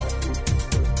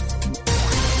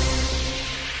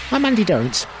I'm Andy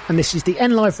Durrant, and this is the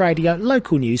NLive Radio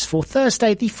local news for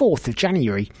Thursday the 4th of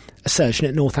January. A surgeon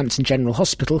at Northampton General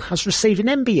Hospital has received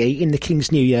an MBE in the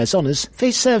King's New Year's Honours for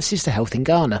his services to health in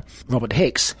Ghana. Robert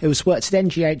Hicks, who has worked at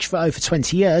NGH for over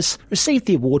 20 years, received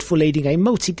the award for leading a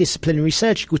multidisciplinary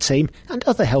surgical team and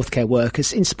other healthcare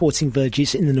workers in supporting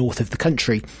villages in the north of the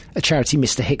country. A charity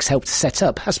Mr Hicks helped to set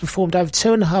up has performed over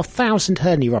 2,500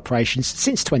 hernia operations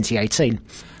since 2018.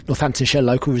 Northamptonshire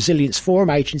local resilience forum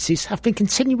agencies have been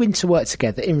continuing to work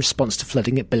together in response to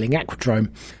flooding at Billing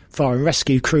Aquadrome. Fire and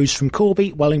rescue crews from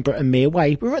Corby, Wellingborough and Mere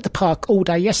Way were at the park all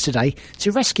day yesterday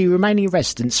to rescue remaining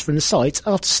residents from the site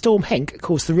after Storm Henk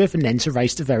caused the River Nen to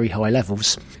raise to very high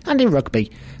levels. And in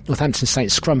rugby, Northampton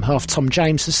Saints scrum half Tom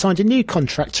James has signed a new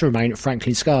contract to remain at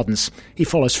Franklin's Gardens. He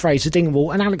follows Fraser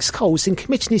Dingwall and Alex Coles in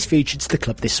committing his future to the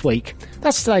club this week.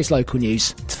 That's today's local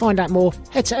news. To find out more,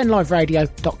 head to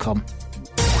nliveradio.com.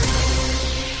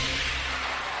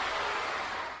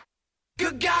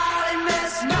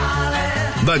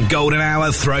 The Golden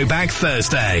Hour Throwback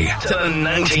Thursday to the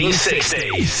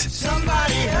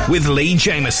 1960s with Lee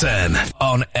Jameson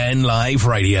on NLive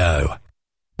Radio.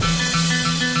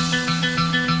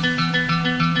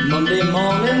 Monday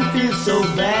morning feels so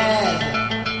bad.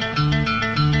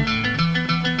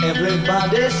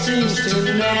 Everybody seems to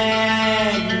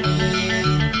nag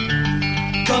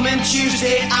me. Coming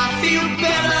Tuesday I feel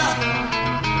better.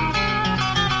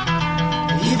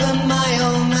 Even my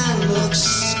old man looks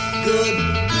good.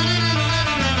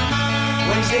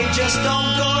 Wednesday just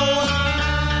don't go.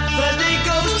 Thursday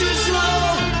goes too slow.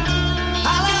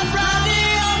 I'll have Friday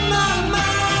on my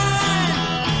mind.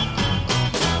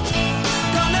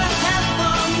 Gonna have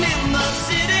fun in the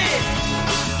city.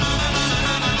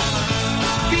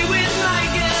 Be with my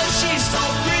girl, she's so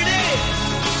pretty.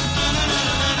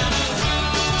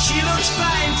 She looks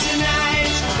fine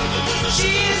tonight.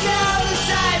 She's out of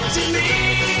sight to me.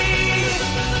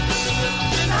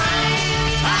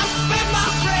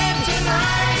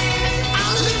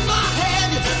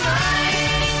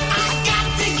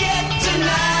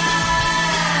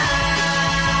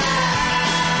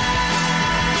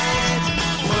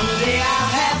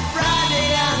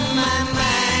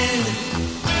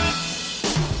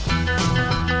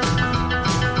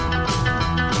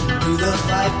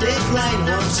 They grind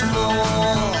once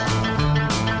more.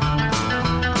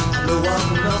 I know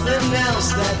of nothing else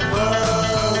that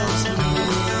worries me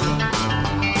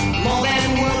more than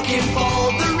working for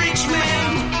the rich man.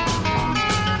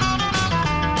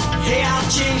 Hey, I'll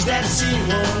change that scene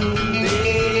one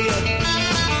day.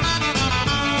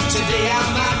 Today I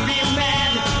might be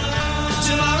mad,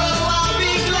 tomorrow I'll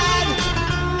be glad,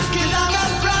 'cause I've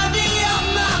got Friday on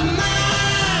my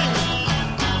mind.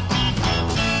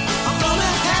 I'm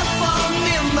gonna have fun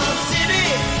in the city.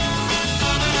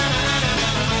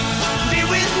 Be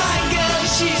with my girl,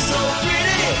 she's so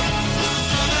pretty.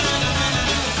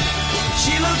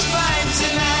 She looks fine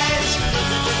tonight.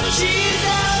 She's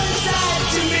out of sight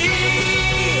to me.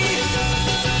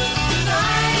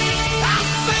 Tonight, I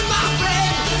spend my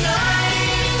bread.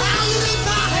 Tonight, I lose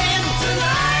my head.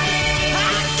 Tonight, I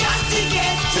got to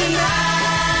get tonight.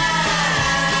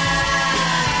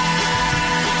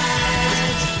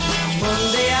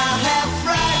 Monday I'll have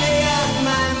Friday on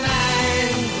my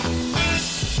mind.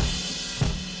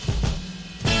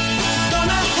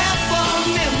 Gonna have fun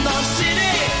in the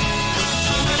city.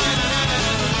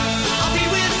 I'll be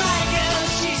with my girl,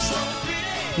 she's so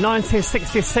pretty.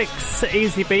 1966,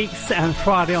 Easy Beats and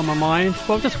Friday on my mind.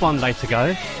 Well, just one day to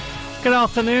go. Good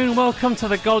afternoon, welcome to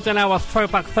the Golden Hour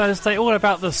Throwback Thursday, all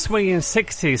about the swinging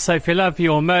 60s. So if you love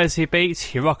your Mersey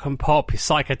beats, your rock and pop, your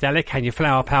psychedelic and your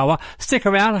flower power, stick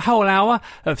around. A whole hour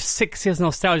of 60s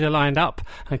nostalgia lined up.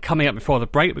 And coming up before the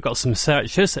break, we've got some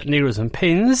Searchers, Needles and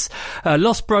Pins,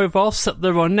 Los Brovos,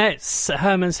 The Ronettes,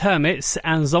 Herman's Hermits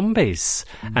and Zombies.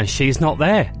 And She's Not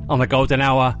There on the Golden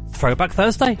Hour Throwback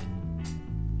Thursday.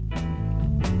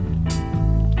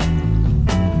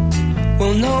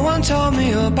 Well, no one told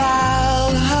me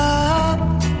about her,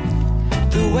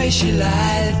 the way she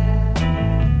lied.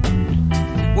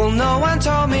 Well, no one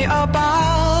told me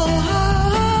about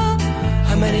her,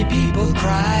 how many people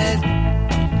cried.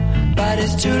 But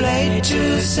it's too late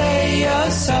to say you're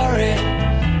sorry.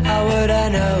 How would I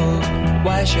know?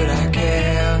 Why should I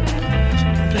care?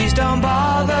 Please don't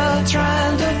bother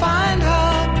trying to find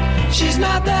her. She's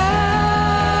not there.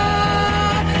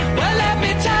 Well, let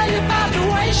me tell you about the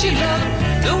way she looked,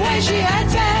 the way she had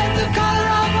hair, the color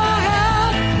of her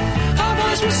hair. Her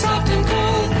voice was soft and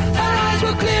cool, her eyes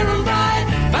were clear and bright,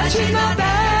 but she's not there.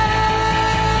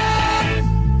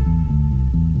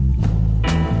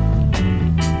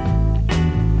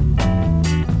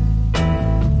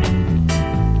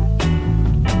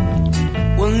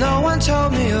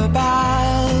 told me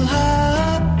about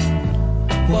her,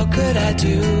 what could I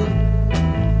do?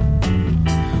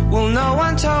 Well, no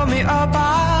one told me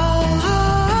about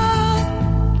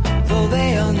her, though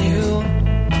they all knew.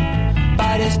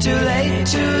 But it's too late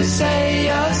to say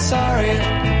you're sorry.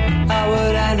 How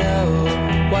would I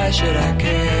know? Why should I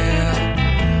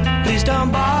care? Please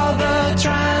don't bother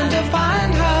trying to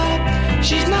find her.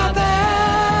 She's not there.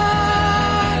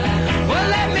 Well,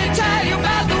 let me tell you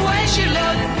about the way she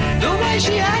looked, the way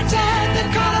she acted, the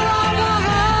color of her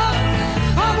hair.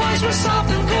 Her voice was soft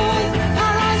and cool,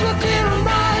 her eyes were clear and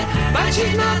bright, but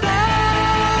she's not there.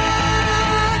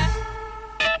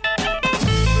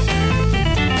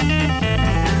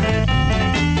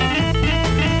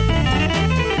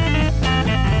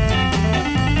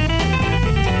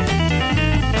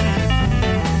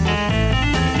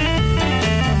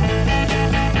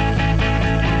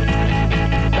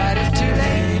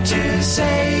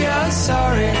 Say you're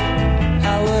sorry.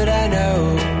 How would I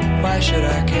know? Why should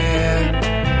I care?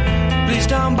 Please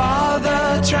don't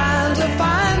bother trying to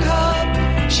find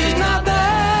her. She's not there.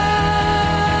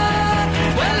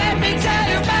 Well, let me tell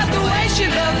you about the way she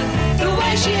looked, the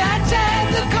way she acted,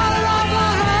 the color of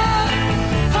her hair.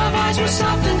 Her voice was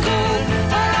soft and cool,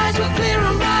 her eyes were clear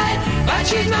and bright, but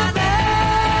she's not there.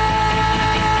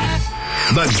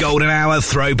 The Golden Hour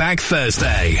Throwback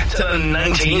Thursday to the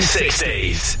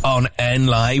 1960s on N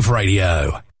Live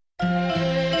Radio.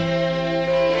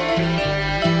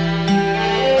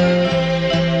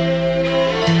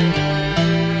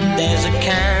 There's a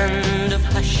kind of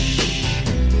hush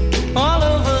all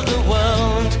over the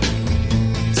world.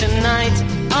 Tonight,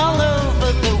 all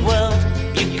over the world,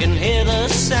 you can hear the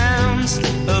sounds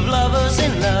of lovers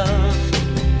in love.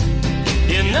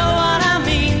 You know what I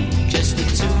mean? Just the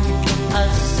two of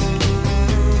us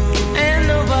and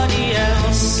nobody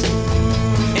else.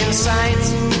 In sight,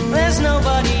 there's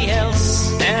nobody else.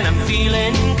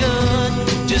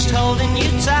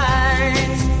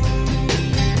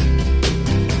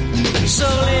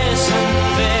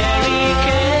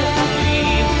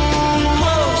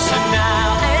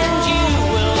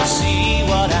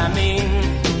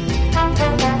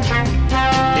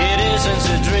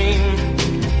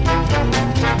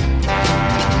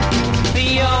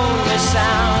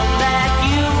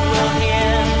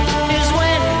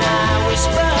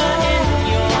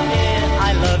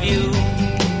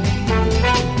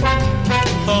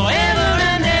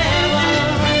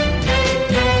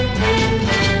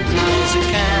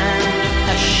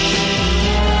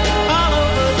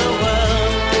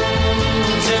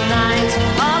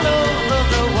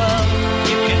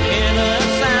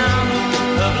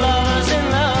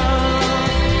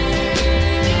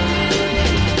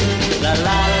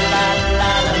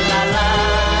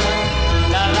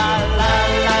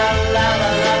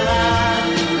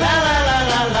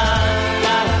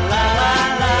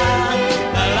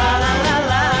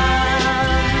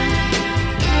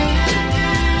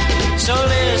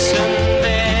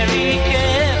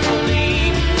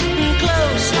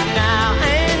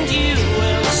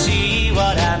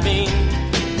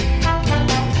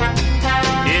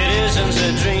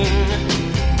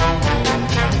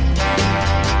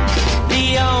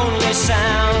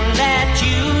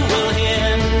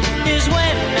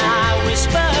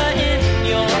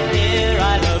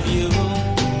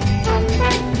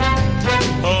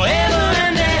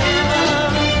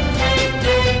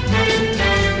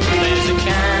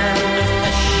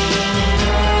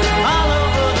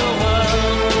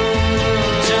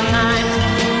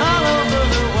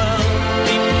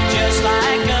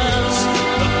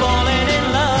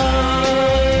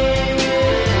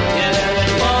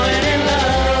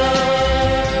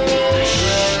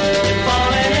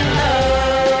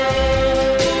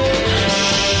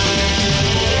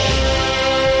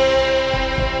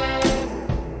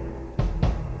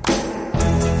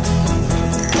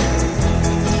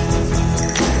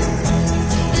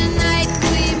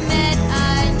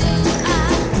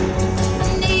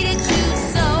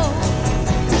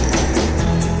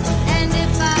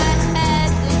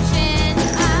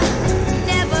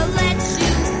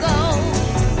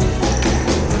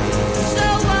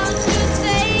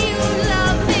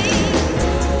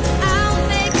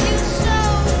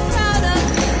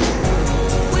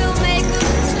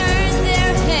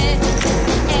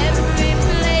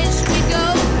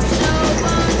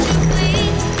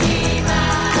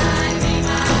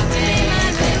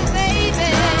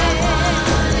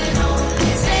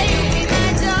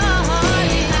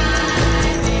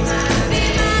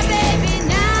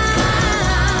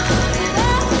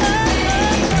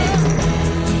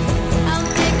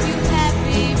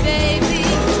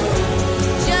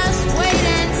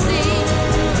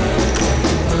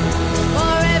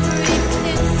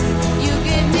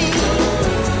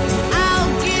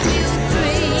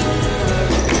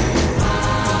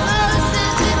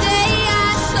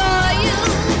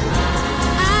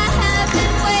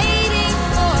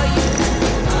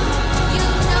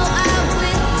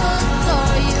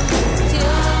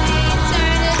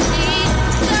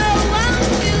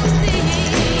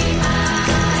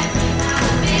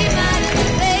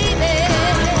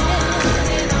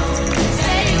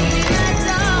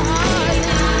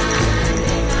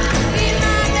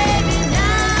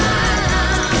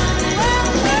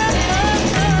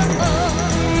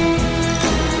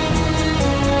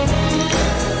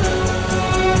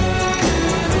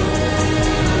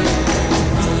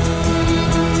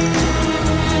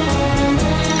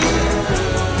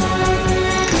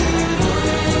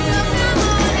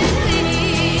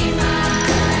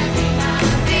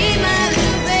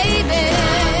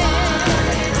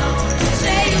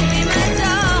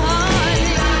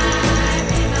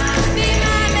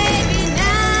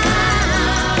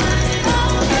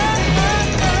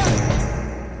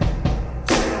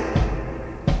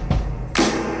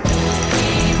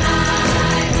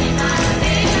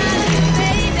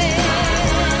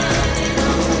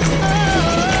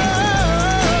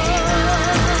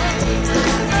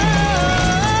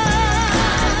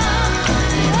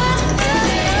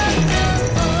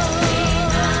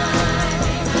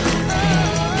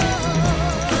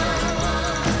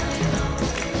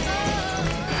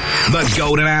 The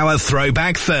Golden Hour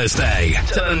Throwback Thursday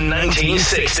to the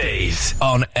 1960s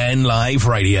on N Live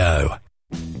Radio.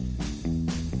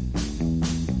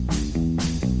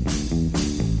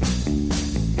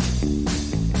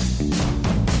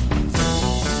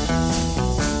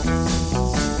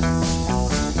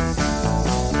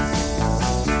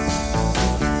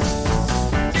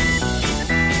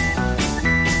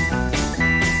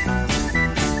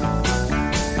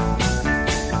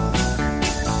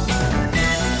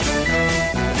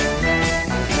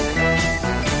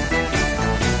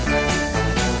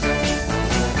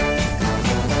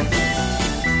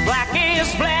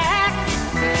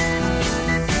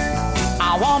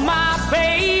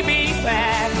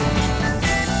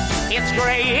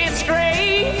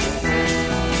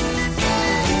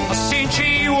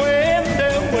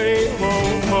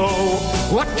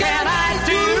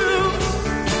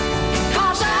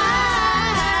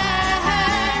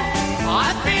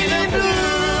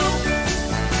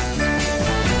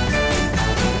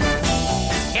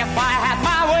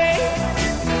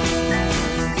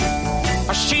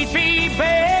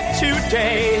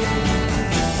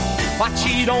 But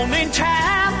she don't in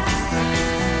time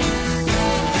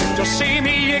to see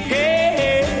me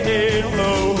again.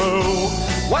 Oh, oh.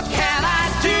 What can I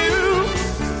do?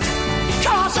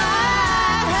 'Cause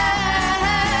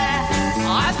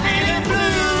I'm feeling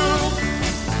blue.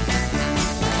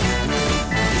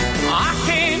 I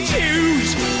can't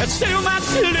choose, it's too much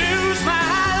to lose. My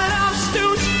love's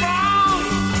too strong.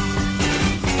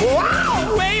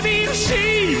 Wow, maybe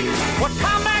she would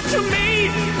come back to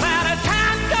me, but it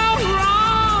can't go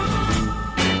wrong.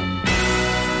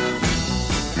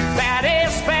 That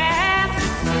is bad.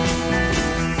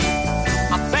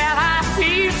 I bet I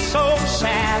feel so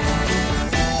sad.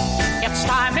 It's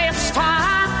time.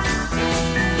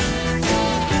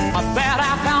 I bet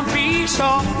I found peace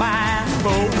of mind.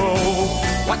 Oh, oh.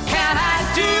 What can I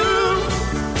do?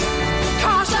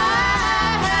 'Cause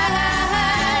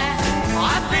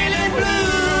I'm feeling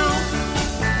blue.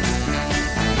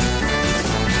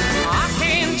 I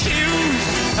can't choose.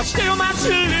 There's still much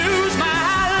to lose. My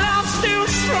love's still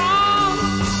strong.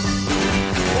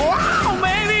 Wow,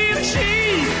 maybe she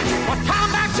would come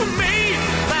back to me,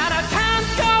 but I can't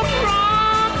go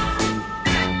wrong.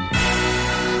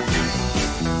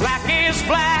 Black is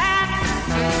black.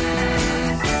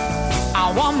 I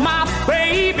want my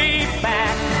baby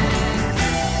back.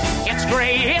 It's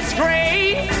gray.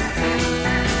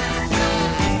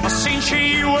 Since she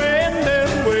went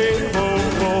away,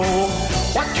 oh, oh.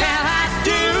 What can I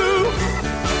do?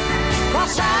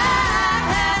 'Cause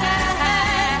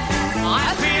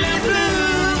I'm feeling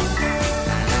blue.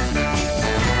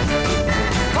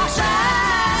 'Cause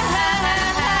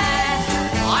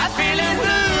I'm feeling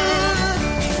blue.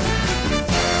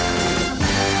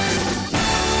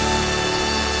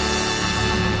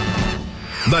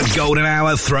 The Golden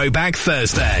Hour Throwback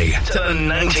Thursday to the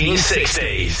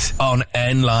 1960s on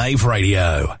N Live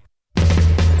Radio.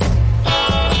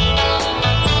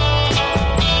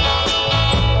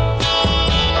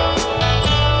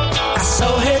 I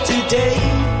saw her today,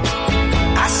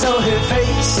 I saw her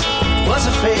face, it was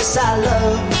a face I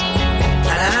loved,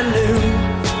 and I knew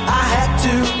I had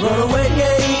to run away,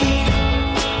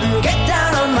 and get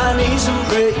down on my knees and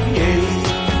pray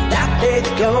that they'd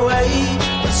go away,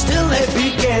 but still they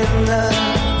begin.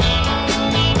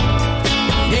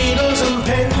 Needles and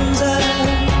pins,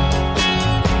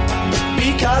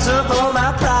 because of all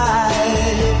my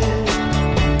pride,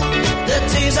 the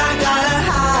tears I gotta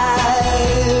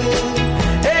hide.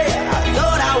 Hey, I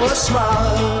thought I was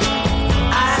smart,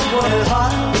 I wanted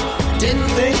hard,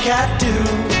 didn't think I'd do,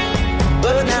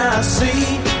 but now I see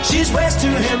she's worse to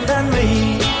him than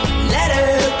me. Let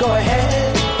her go ahead,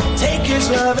 take his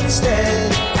love instead,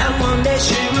 and one day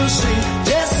she will see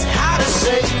just how to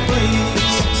say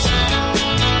please,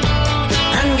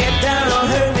 and get down on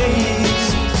her knees.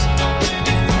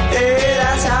 Hey,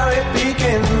 that's how it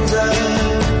begins.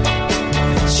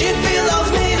 She'd feel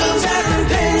those needles and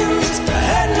pins,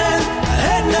 hurting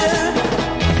her.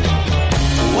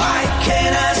 Why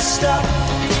can't I stop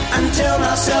and tell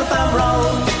myself I'm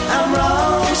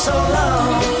wrong so long?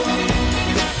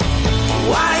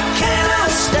 Why can't I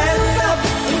stand up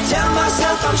and tell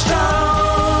myself I'm strong?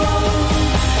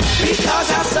 Because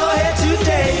I saw her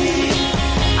today,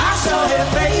 I saw her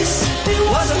face, it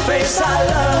was a face I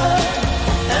loved,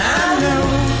 and I knew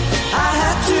I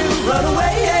had to run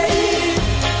away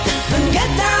and get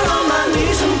down on my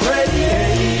knees and pray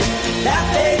that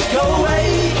they'd go away,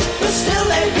 but still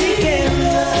they begin.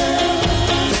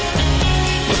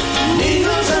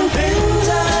 Needles and pins,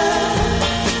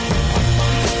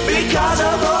 because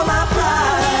of all my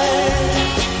pride,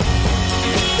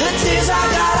 the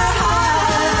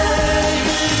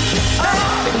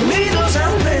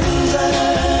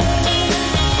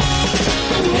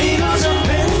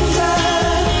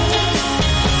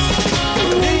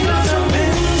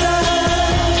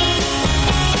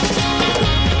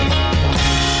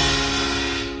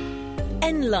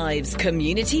Lives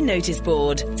Community Notice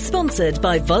Board, sponsored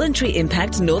by Voluntary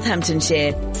Impact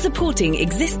Northamptonshire, supporting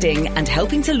existing and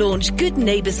helping to launch good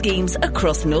neighbour schemes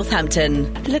across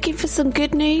Northampton. Looking for some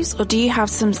good news, or do you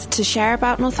have some to share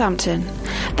about Northampton?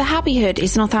 The Happy Hood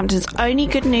is Northampton's only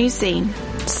good news zine.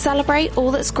 Celebrate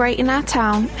all that's great in our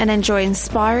town and enjoy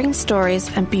inspiring stories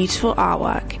and beautiful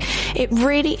artwork. It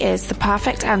really is the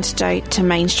perfect antidote to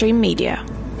mainstream media.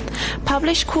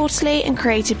 Published quarterly and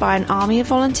created by an army of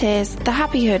volunteers, The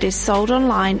Happy Hood is sold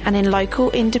online and in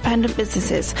local independent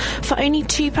businesses for only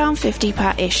 £2.50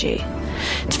 per issue.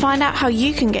 To find out how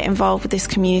you can get involved with this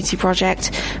community project,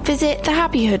 visit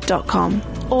thehappyhood.com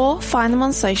or find them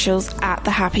on socials at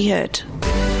The Happy Hood.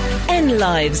 N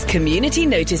Lives Community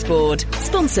Notice Board,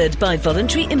 sponsored by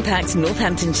Voluntary Impact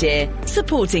Northamptonshire,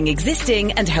 supporting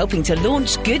existing and helping to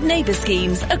launch good neighbour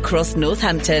schemes across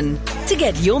Northampton. To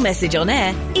get your message on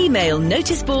air, email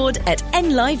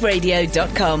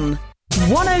noticeboard@nliveradio.com.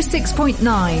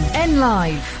 106.9 N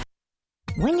Live.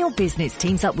 When your business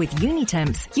teams up with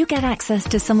Unitemps, you get access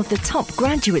to some of the top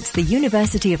graduates the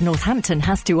University of Northampton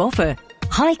has to offer.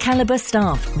 High caliber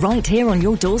staff right here on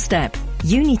your doorstep.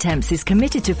 Unitemps is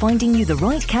committed to finding you the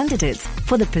right candidates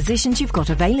for the positions you've got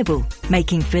available,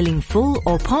 making filling full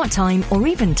or part-time or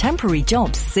even temporary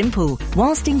jobs simple,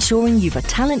 whilst ensuring you've a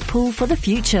talent pool for the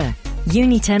future.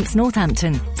 Unitemps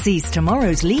Northampton sees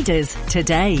tomorrow's leaders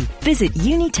today. Visit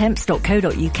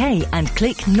unitemps.co.uk and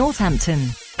click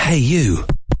Northampton. Hey you.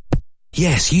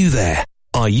 Yes, you there.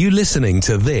 Are you listening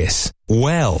to this?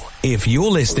 Well, if you're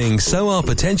listening, so are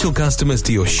potential customers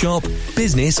to your shop,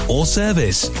 business or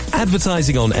service.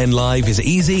 Advertising on NLive is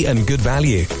easy and good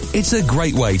value. It's a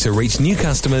great way to reach new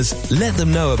customers, let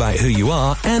them know about who you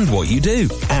are and what you do.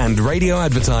 And radio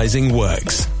advertising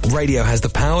works. Radio has the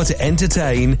power to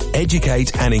entertain,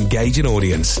 educate and engage an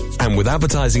audience. And with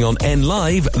advertising on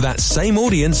NLive, that same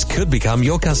audience could become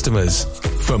your customers.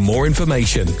 For more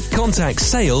information, contact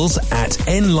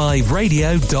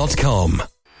sales@nliveradio.com.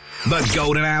 The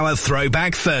Golden Hour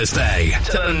Throwback Thursday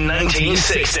to the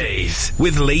 1960s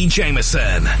with Lee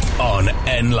Jameson on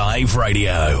NLive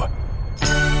Radio.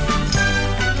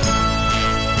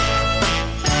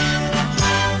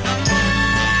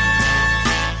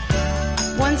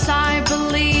 Once I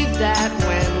believed that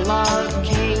when love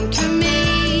came to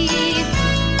me,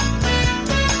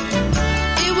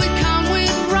 it would come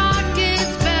with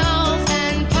rockets, bells,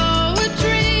 and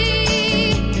poetry.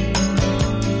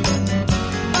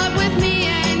 But with me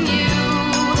and you,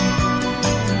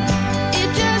 it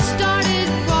just started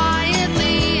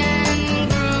quietly and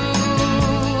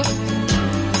grew.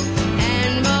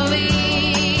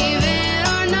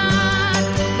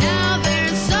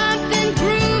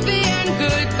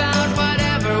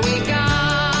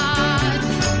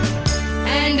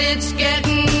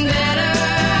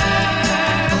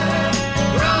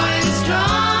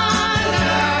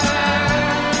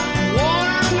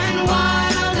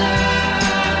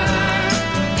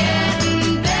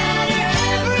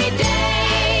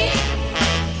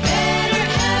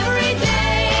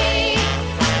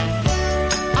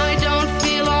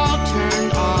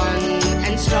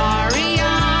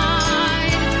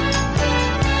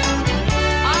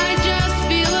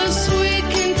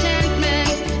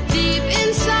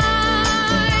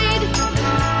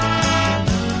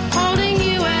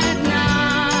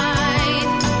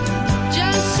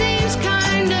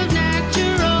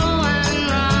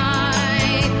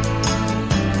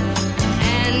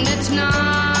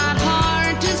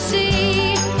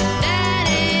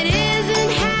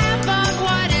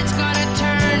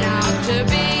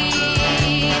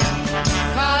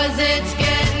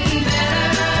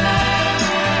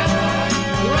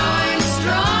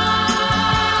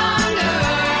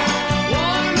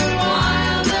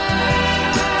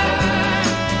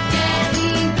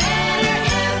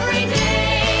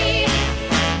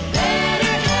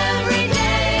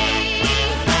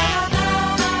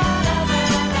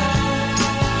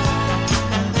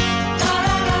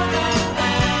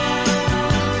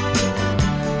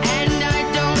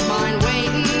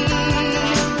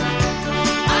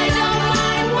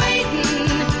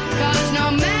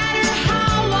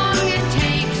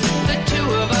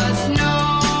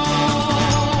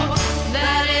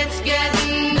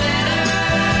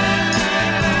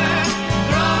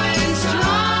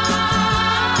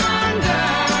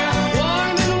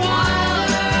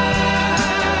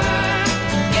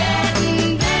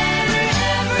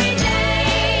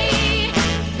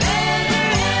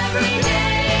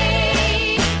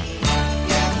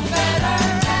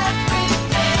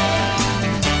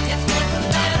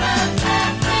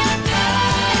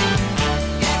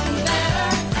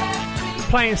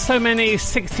 Playing so many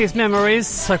 60s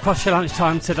memories across your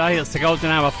lunchtime today. It's the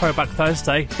Golden Hour Throwback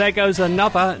Thursday. There goes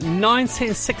another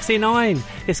 1969.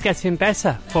 It's getting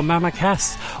better for Mama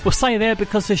Cass. We'll stay there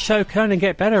because the show can only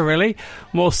get better, really.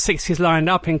 More 60s lined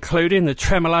up, including the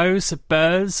Tremolos,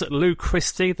 Byrds, Lou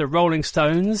Christie, the Rolling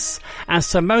Stones, and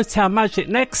some Motown magic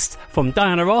next from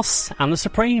Diana Ross and the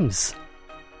Supremes.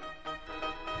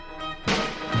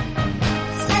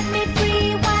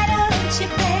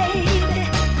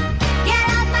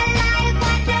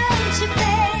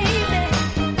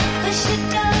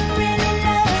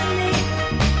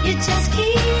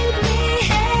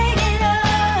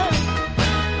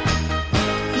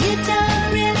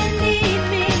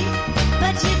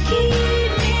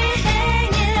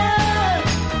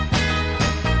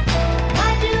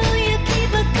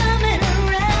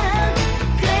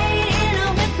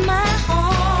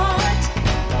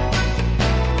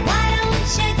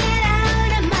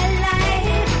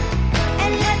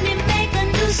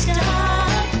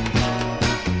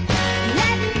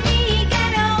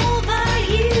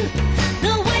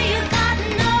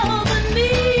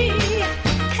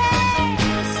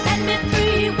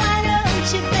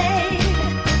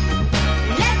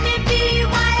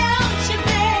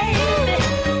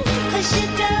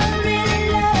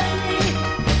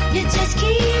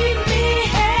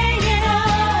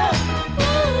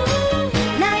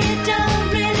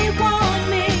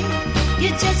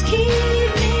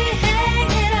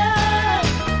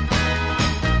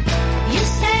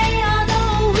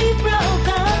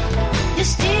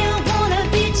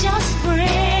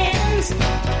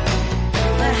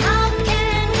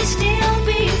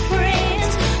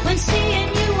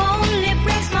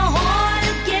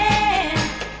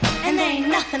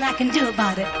 I can do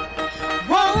about it.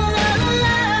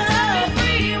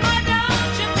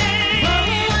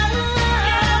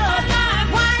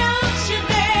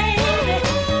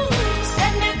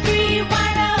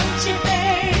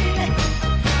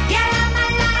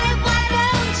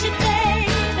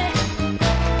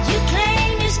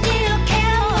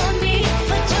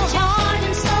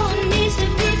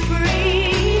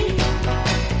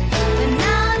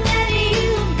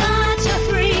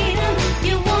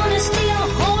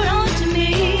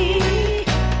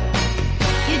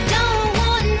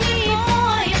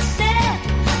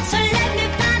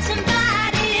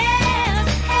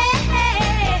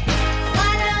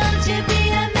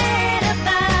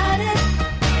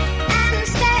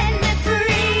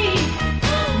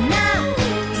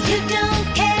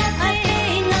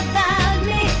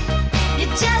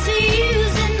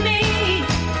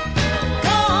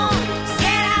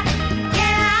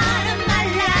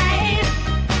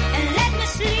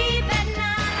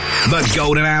 The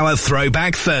Golden Hour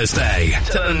Throwback Thursday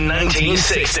to the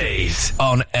 1960s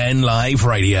on N Live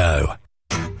Radio.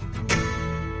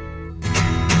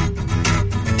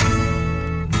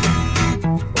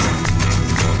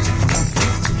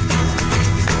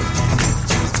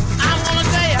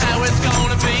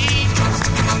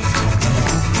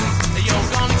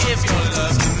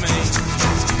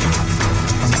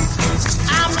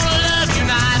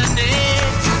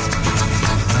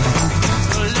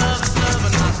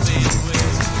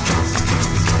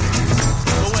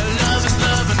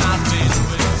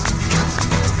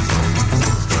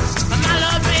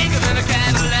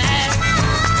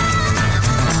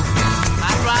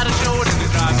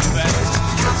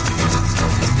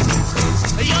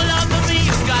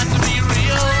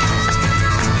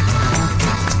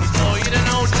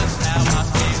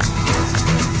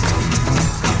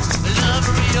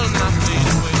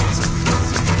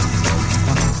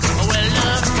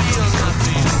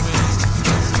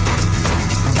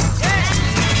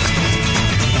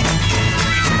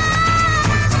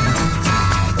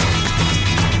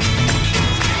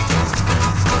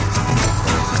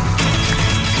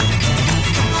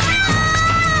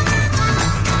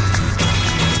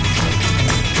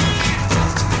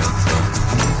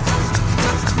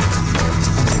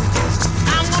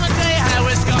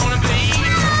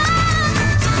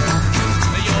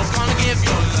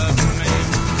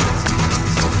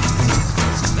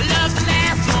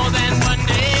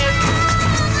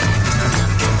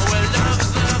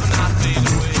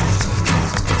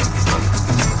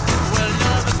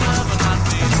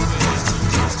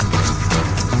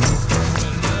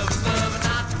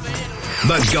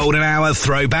 The Golden Hour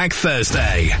Throwback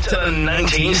Thursday to the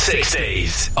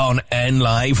 1960s on N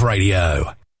Live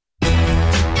Radio.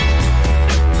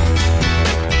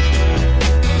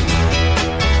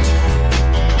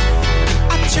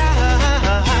 I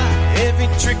try every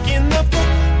trick in the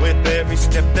book with every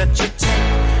step that you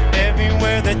take.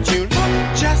 Everywhere that you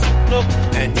look, just look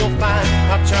and you'll find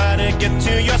I'll try to get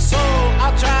to your soul.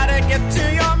 I'll try to get to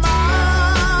your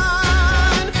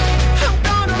mind. I'm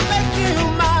gonna make you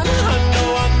mine. I know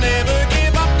I'll never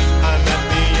give up. I'm at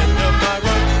the end of my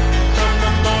run. From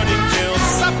the morning till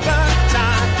supper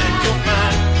time, and you'll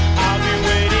find I'll be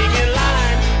waiting in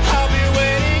line. I'll be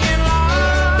waiting in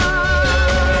line.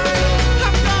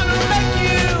 I'm gonna make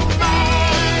you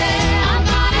mine. I'm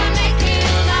gonna make you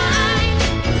mine.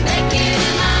 Make you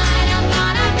mine. I'm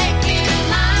gonna make you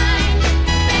mine.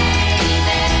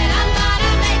 Baby, I'm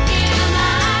gonna make you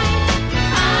mine.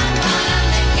 I'm gonna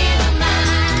make you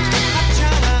mine. I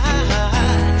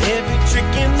tried every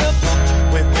trick in the book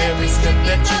with every step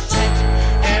that you take,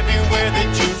 everywhere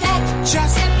that you look,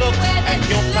 just look and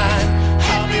you'll find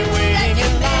I'll be waiting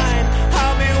in line.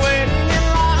 I'll be waiting in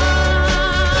line.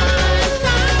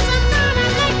 I'm gonna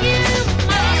make you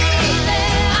mine.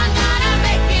 I'm gonna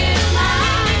make you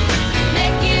mine.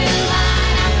 Make you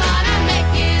mine. I'm gonna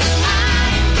make you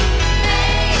mine.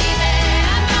 Baby,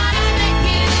 I'm gonna make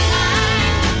you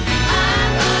mine. I'm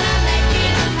gonna make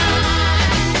you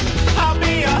mine. I'll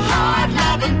be a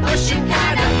hard-loving, pushing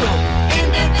kind of look,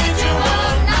 individual,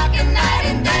 knocking night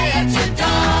and day at your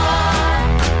door.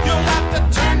 You'll have to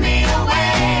turn me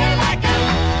away like an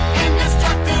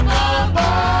indestructible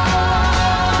ball.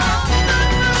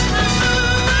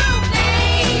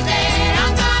 Baby,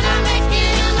 I'm gonna make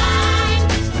you mine.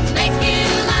 Make you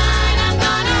mine. I'm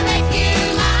gonna make you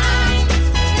mine.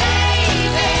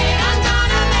 Baby, I'm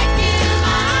gonna make you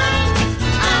mine.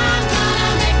 I'm gonna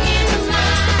make you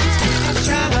mine. I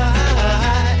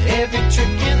tried every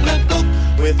trick in the book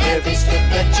with every step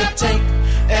that you take,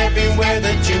 everywhere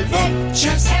that you look,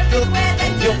 just look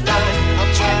and you'll find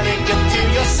I'll try to get to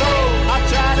your soul, I'll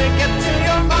try to get to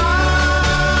your mind.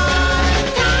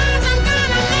 'Cause I'm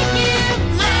gonna make you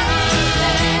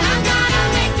mine. I'm gonna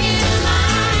make you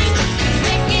mine.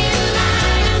 Make you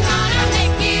mine. I'm gonna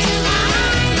make you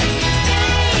mine.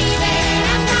 Baby,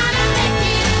 I'm gonna make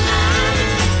you mine.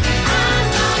 I'm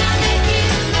gonna make you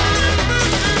mine.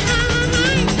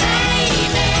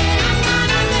 Baby, I'm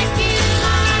gonna make you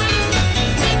mine.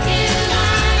 Make you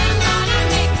mine. I'm gonna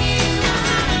make you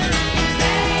mine.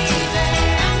 Baby,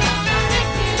 I'm gonna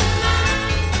make you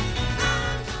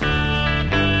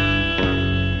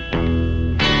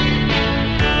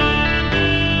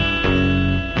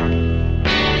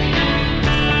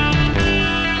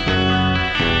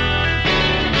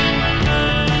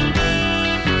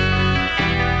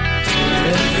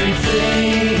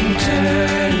Everything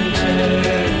turn,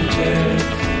 turn, turn.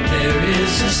 There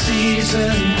is a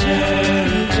season,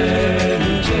 turn, turn,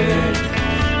 turn.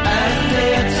 And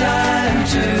a time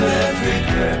to every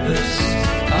purpose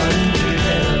under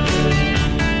heaven.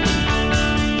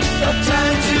 A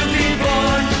time to be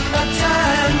born, a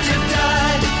time to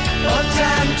die, a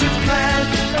time to plant,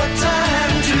 a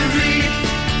time to reap,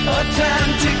 a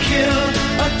time to kill,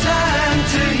 a time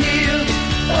to heal,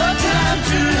 a time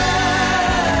to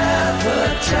laugh, a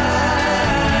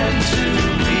time to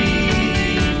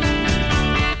weep.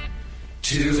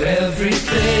 To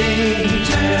everything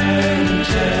turn,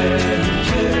 turn,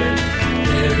 turn.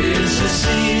 There is a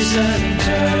season,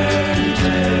 turn,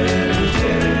 turn,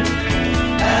 turn.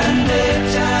 And a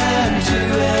time to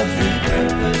every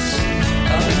purpose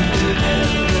under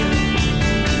heaven.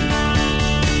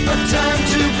 A time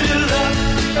to build up,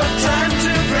 a time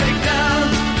to break down,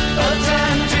 a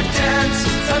time to dance,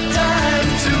 a time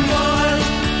to mourn,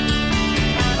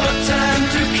 a time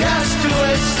to cast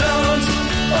away stones,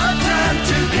 a time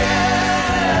to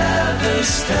gather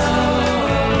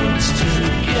stones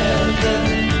together.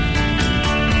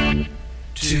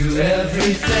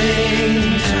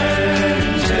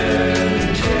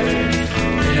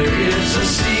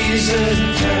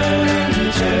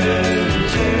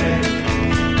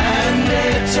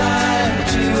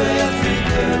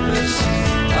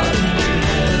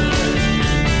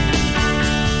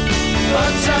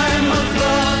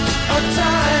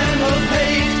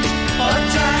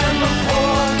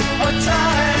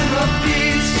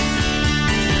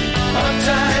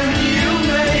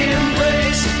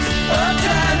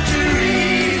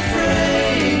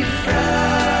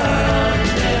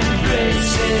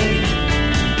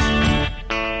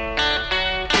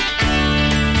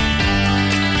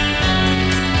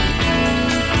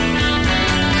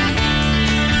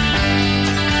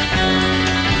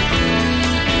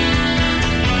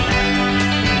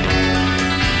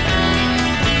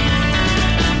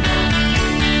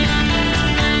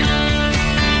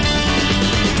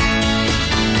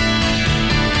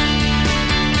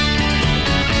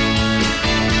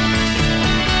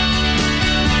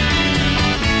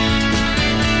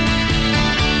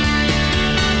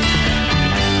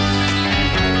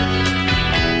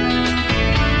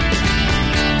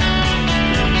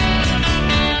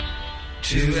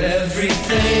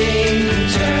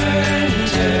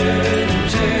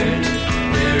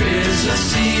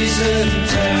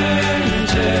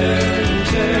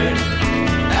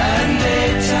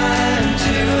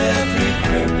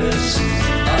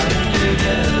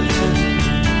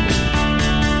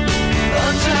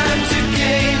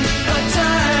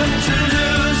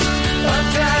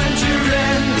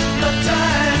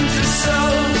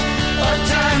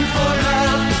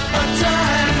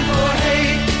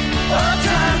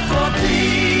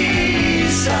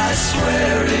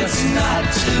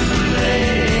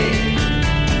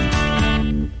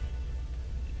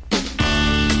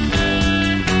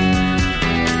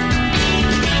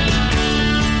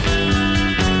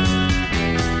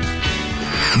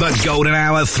 The Golden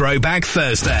Hour Throwback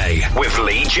Thursday with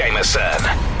Lee Jameson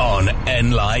on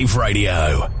N Live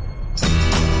Radio.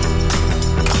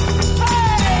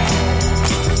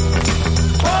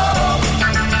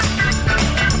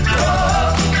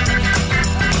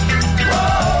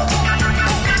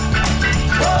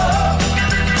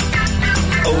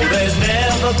 Oh, there's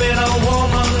never been a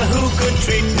woman who could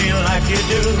treat me like you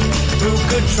do, who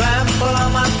could trample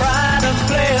on my pride and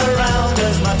play around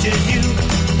as much as you.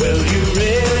 Well, you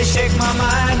really shake my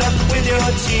mind up with your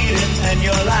cheating and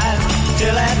your lies,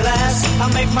 till at last I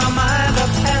make my mind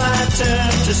up and I turn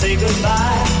to say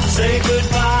goodbye, say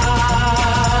goodbye.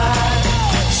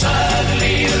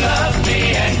 Suddenly you love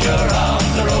me and your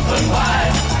arms are open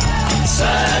wide.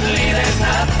 Suddenly there's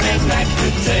nothing that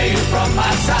could tear you from my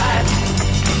side.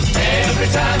 Every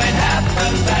time it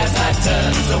happens as I turn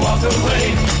to walk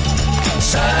away,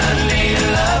 suddenly you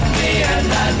love me and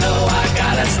I know I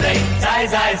gotta stay. Zai,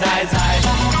 zai, zai, zai.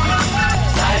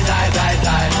 Zai, zai, zai,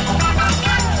 zai.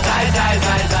 Zai, zai,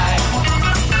 zai, zai.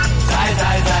 Zai,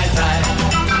 zai, zai, zai.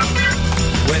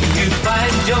 When you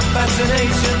find your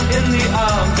fascination in the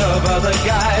arms of other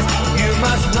guys, you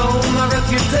must know my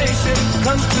reputation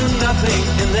comes to nothing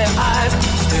in their eyes.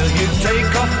 Still you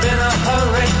take off in a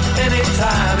hurry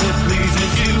anytime it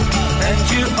pleases you, and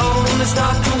you only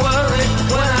start to worry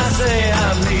when I say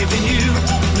I'm leaving you,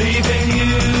 leaving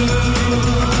you.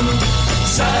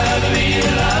 Suddenly you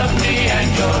love me and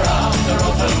your arms are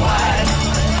open wide.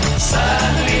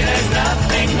 Suddenly there's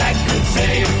nothing that could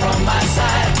tear you from my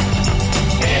side.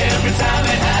 Every time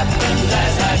it happens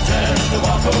as I turn to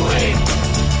walk away,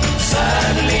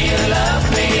 suddenly you love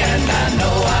me and I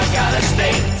know I gotta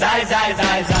stay. Zai, zai,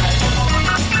 zai, zai.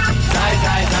 Zai,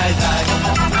 zai, zai, zai.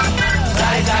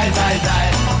 Zai, zai, zai, zai.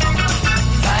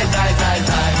 Zai, zai, zai,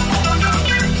 zai.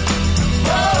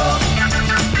 Whoa.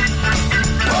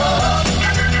 Whoa.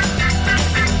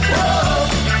 Whoa.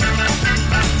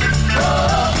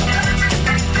 Whoa.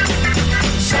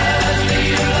 Suddenly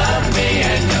you love me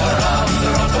and your arms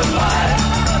are open wide.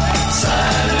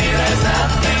 Suddenly there's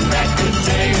nothing that could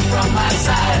tear you from my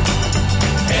side.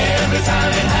 Every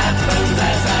time it happens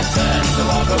as I turn to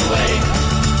walk away,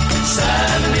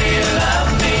 suddenly you love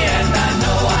me and I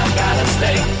know I gotta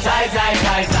stay. Zai, zai,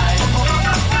 zai, zai.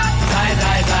 Zai,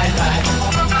 zai, zai, zai.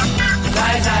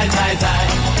 Zai, zai, zai, zai.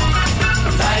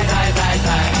 Zai, zai, zai,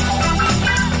 zai.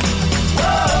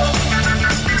 Whoa.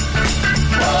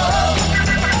 Whoa.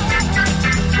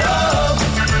 Whoa.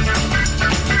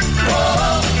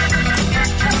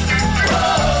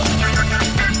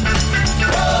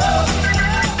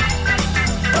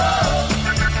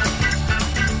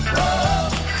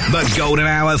 The Golden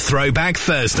Hour Throwback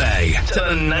Thursday to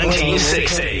the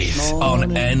 1960s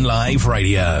on N Live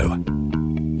Radio.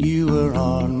 You were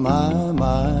on my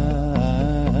mind.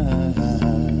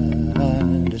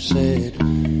 I said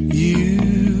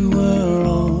you were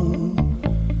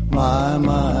on my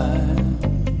mind.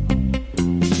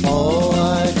 Oh,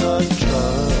 I got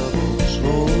troubles.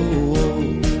 Oh,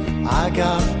 I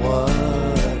got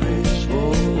worries.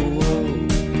 Oh,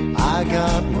 I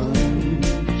got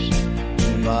wounds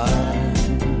to bind.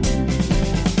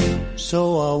 So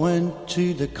I went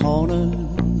to the corner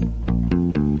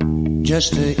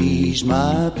just to ease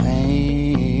my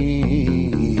pain.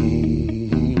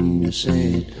 I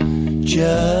said,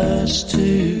 just to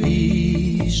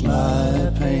ease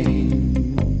my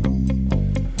pain.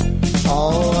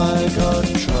 Oh, I got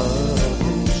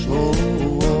troubles, oh,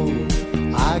 oh.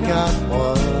 I got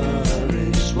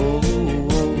worries, oh,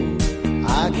 oh.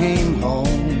 I came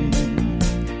home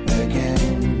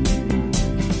again.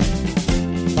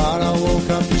 But I woke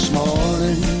up this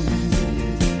morning,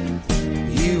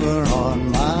 you were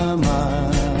on my mind.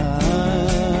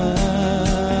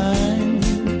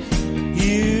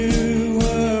 You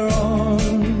were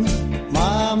on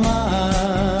my mind.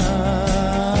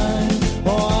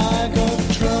 Oh, I got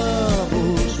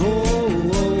troubles, oh,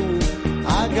 oh.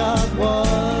 I got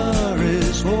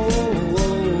worries, oh,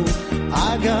 oh.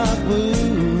 I got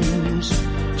wounds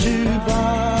to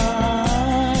bind.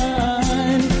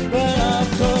 But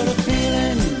I've got a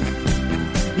feeling,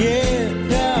 yeah,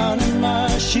 down in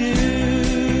my shoes.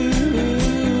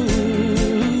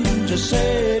 I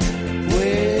said,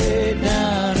 way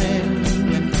down in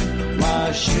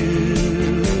my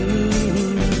shoes.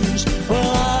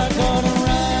 Well, I gotta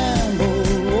ramble,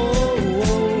 oh,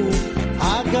 oh.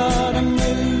 I gotta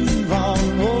move on,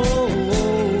 oh,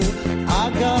 oh. I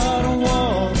gotta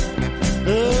walk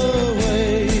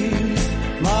away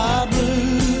my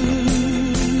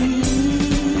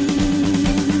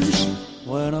blues.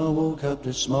 When I woke up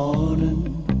this morning,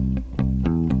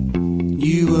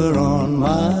 you were on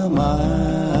my mind.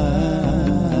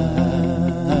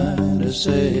 never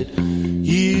said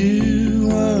you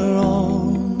were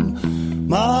on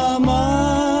my mind.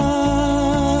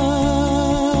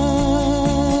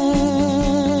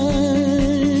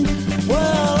 Well,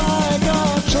 I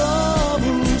got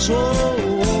troubles,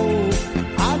 whoa,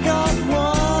 I got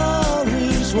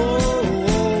worries,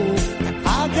 whoa,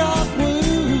 I got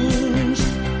wounds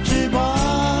to bind.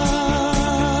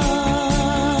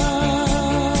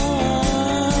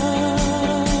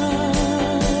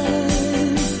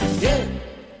 Yeah.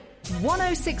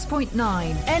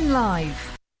 106.9 N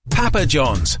Live. Papa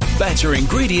John's. Better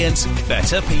ingredients,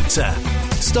 better pizza.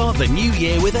 Start the new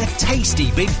year with a tasty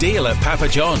big deal at Papa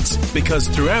John's, because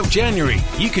throughout January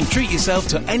you can treat yourself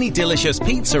to any delicious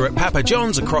pizza at Papa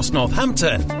John's across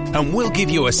Northampton, and we'll give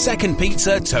you a second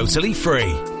pizza totally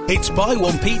free. It's buy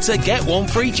one pizza, get one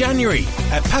free January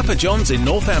at Papa John's in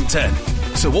Northampton.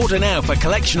 So order now for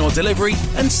collection or delivery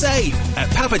and save at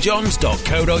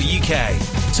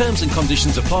papajohns.co.uk. Terms and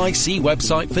conditions apply. See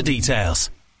website for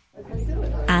details.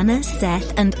 Anna,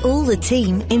 Seth and all the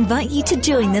team invite you to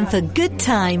join them for good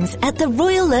times at the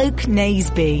Royal Oak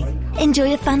Naseby.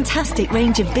 Enjoy a fantastic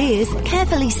range of beers,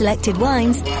 carefully selected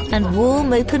wines and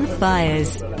warm open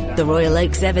fires. The Royal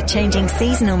Oak's ever-changing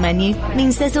seasonal menu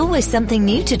means there's always something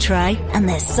new to try, and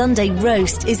their Sunday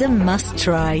roast is a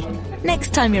must-try.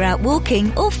 Next time you're out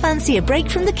walking or fancy a break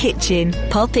from the kitchen,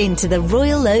 pop into the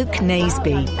Royal Oak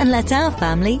Naseby and let our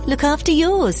family look after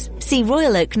yours. See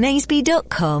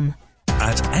royaloaknaseby.com.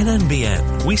 At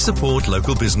NNBN, we support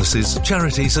local businesses,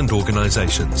 charities and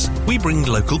organisations. We bring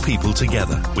local people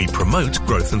together. We promote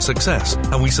growth and success,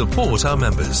 and we support our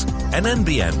members.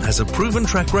 NNBN has a proven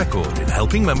track record in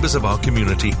helping members of our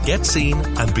community get seen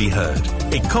and be heard.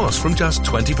 It costs from just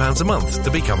 £20 a month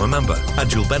to become a member,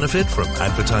 and you'll benefit from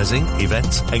advertising,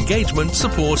 events, engagement,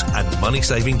 support and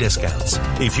money-saving discounts.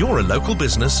 If you're a local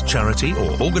business, charity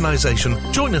or organisation,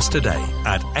 join us today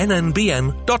at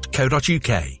nnbn.co.uk.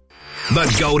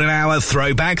 The Golden Hour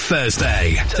Throwback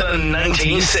Thursday to the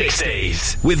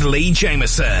 1960s with Lee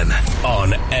Jameson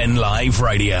on N Live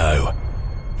Radio.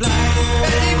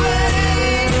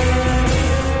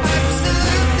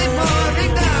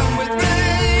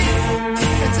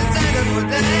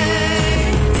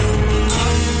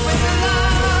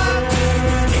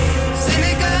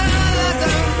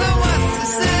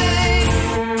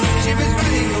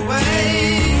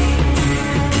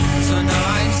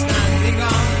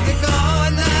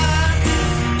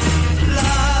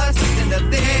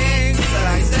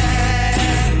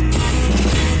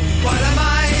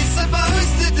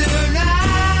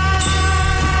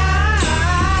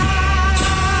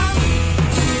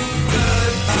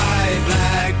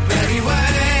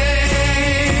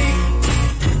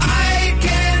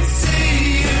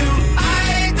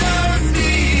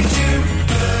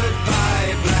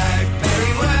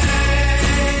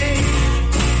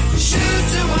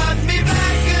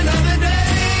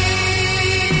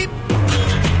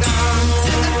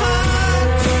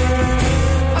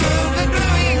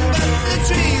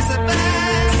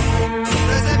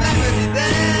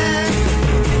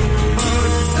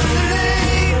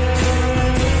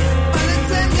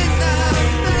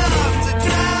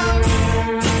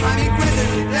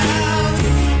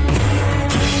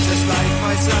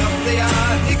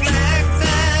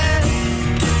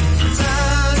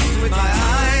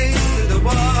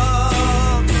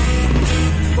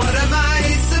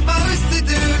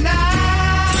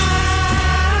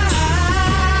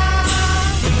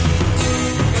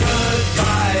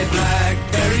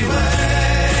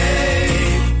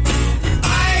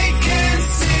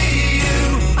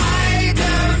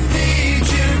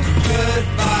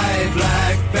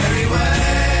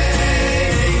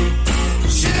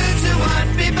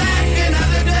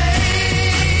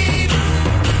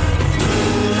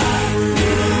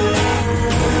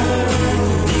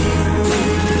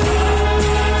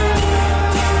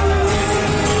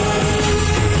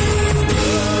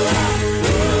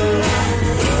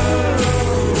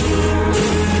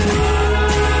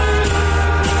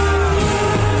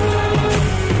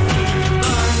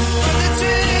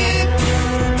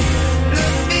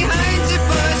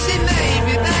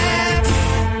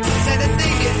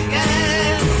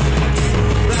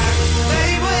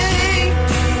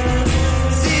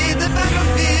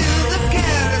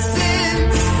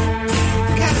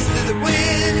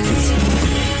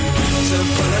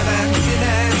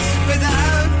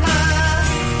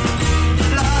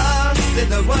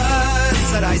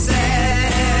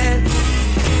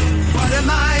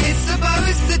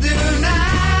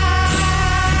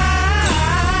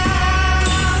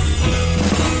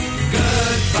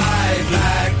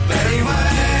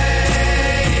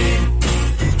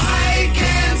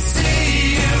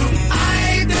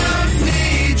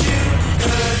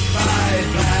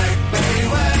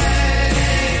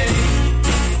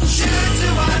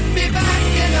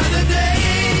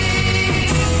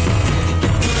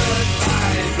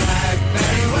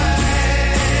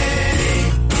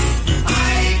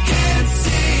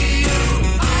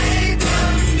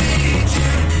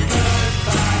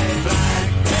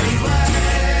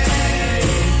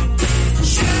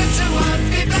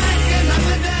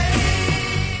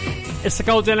 It's the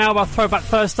Golden Hour Throwback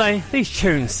Thursday. These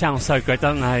tunes sound so good,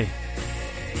 don't they?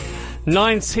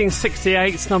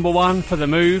 1968's number one for The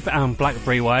Move and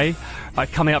Blackberry Way.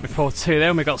 Right, coming up before 2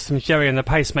 then, we got some Jerry and the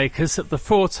Pacemakers at the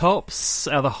Four Tops,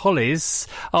 the Hollies,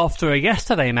 After a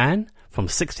Yesterday Man from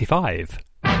 65.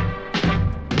 I'm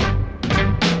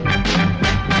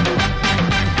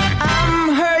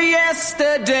her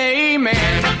yesterday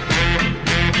man.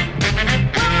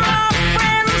 We're my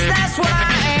friends, that's what I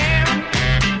am.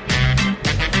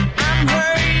 I'm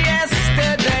her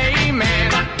yesterday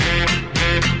man.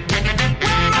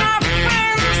 We're my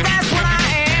friends, that's what I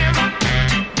am.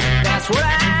 That's what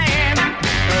I am.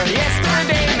 Her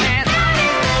yesterday man.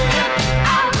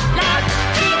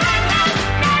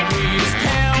 Please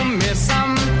tell me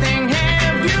something.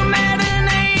 Have you met an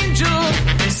angel?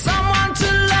 Someone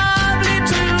too lovely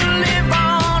to live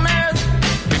on earth?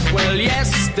 Well,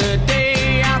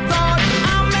 yesterday I thought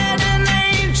I met an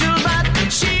angel, but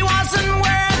she wasn't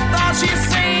worth all she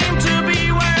seemed to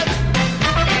be worth.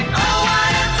 And oh,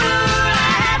 what a fool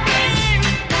I have been.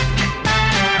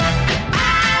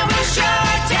 I was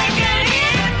sure taken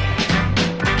in.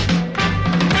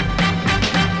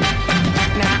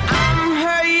 Now I'm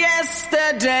her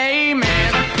yesterday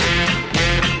man.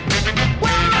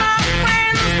 Well, my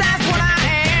friends, that's what I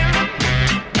am.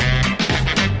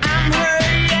 I'm her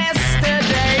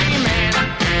yesterday man.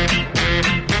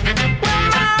 Well,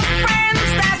 my friends,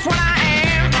 that's what I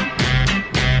am.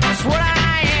 That's what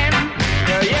I am.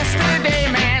 Her yesterday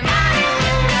man.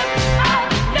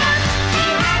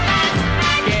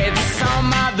 It's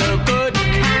some other good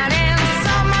kind and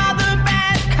some other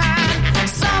bad kind.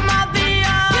 Some of the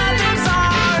others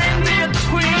are in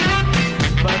between.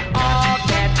 But all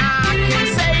that I can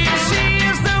say is she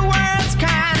is the worst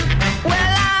kind.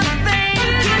 Well, I think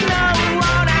you know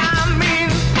what I mean.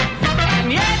 And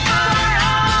yet for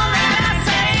all that I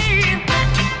say,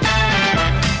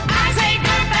 I take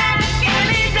her back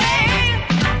any day.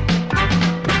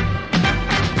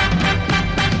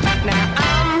 Now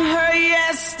I'm her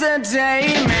yesterday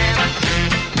man.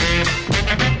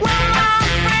 Well, my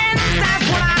friends, that's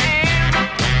what I am.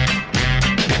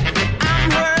 I'm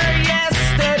her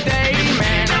yesterday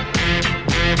man.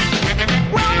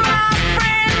 Well, my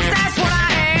friends, that's what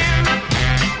I am.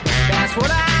 That's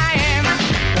what I am.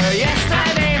 Her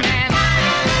yesterday man.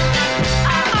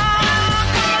 Oh,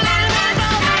 come a little bit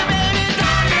closer, baby.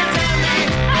 Don't you tell me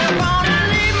you're gonna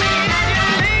leave me and you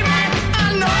leave me. I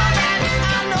know that.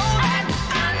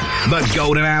 The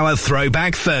Golden Hour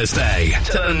Throwback Thursday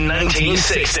to the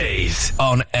 1960s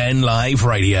on N Live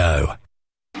Radio.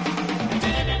 Did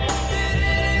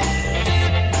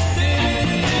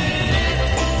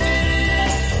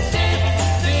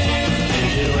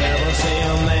you ever see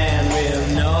a man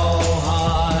with no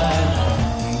heart?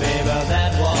 Baby,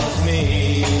 that was me.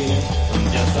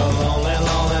 Just a lonely,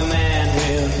 lonely man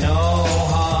with no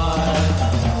heart.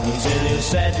 Until you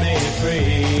set me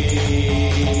free.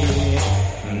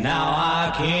 Now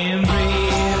I can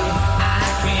breathe, I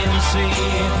can see,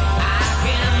 I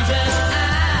can tell,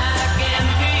 I can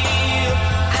feel,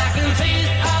 I can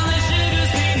taste all the sugar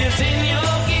sweetness in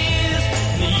your kiss.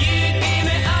 You gave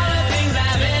me all the things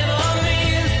I've ever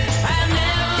missed. I've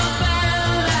never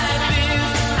felt like this.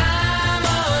 I'm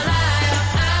alive,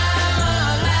 I'm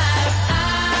alive,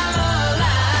 I'm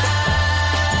alive.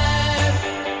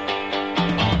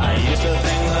 I used to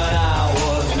think that I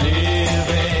was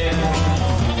living.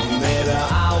 Baby,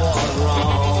 I was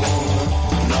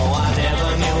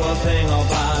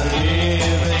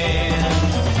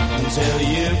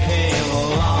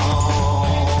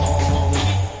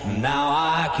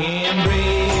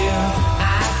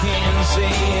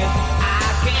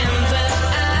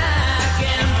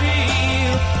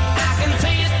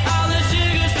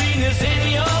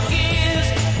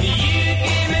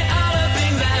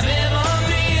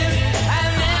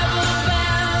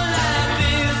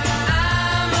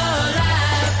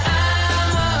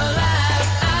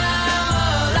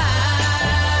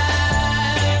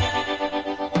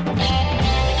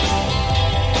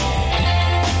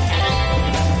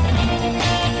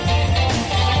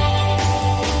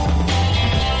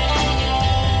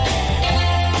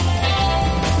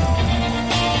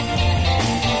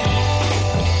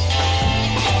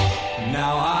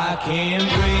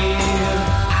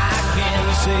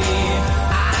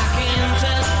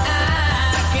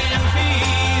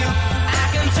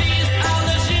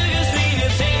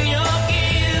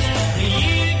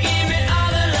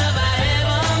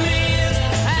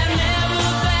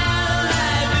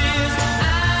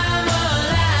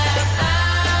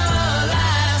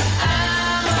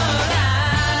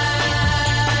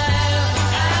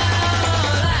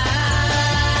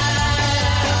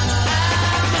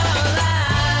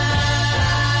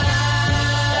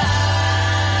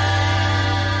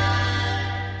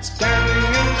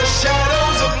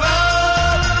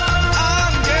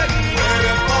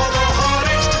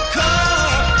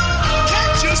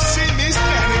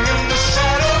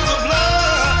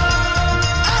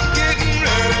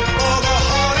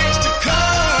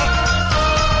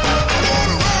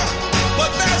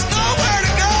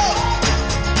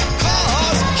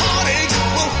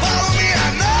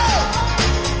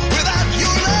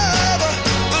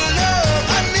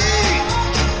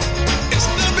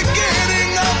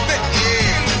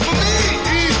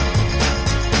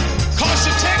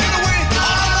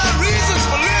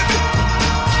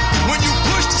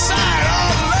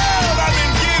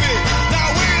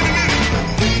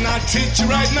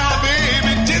right now,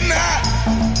 baby, didn't I?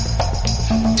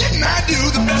 Didn't I do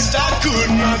the best I could,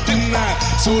 now didn't I?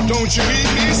 So don't you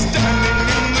leave me standing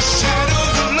in the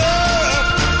shadows of love.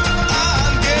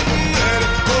 I'm getting ready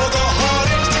for the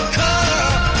heartaches to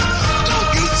come. Don't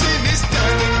you see me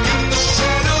standing in the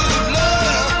shadows of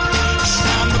love?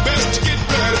 Trying my best to get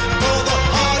ready for the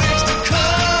heartaches to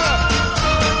come.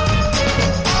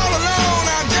 All alone,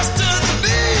 I'm just as a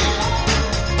bee,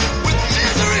 with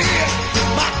misery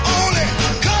my only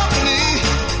company.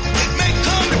 It may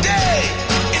come today,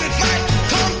 and it might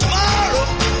come tomorrow,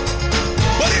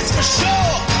 but it's for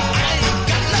sure I ain't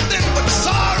got nothing but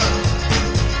sorrow.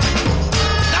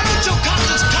 Now don't your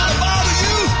conscience kind of bother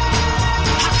you?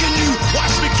 How can you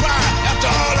watch me cry after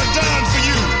all I've done for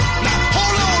you? Now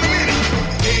hold on a minute.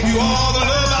 Gave you all the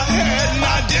love I had,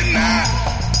 now didn't I?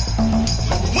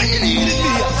 When you needed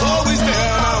me, I was always there,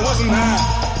 and I wasn't I?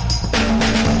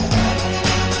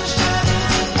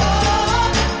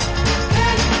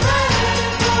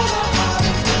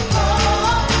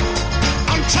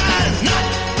 I'm trying not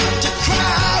to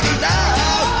cry out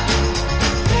loud.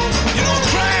 You know,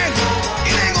 crying,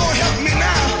 it ain't gonna help me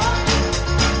now.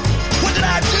 What did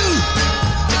I do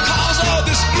to cause all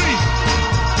this grief?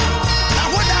 Now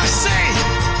what did I say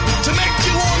to make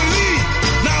you wanna leave?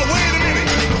 Now wait a minute.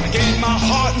 I gave my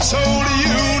heart and soul to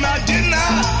you, now didn't I?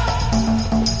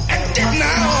 And didn't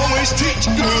I always treat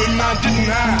you good, now didn't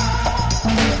I?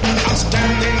 I'm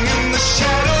standing in the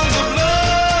shadows of love.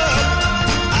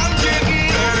 I'm getting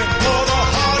ready for the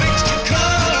heartaches to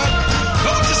come.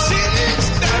 Don't you see me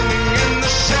standing in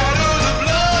the shadows of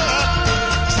love?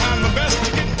 Trying my best to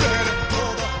get ready for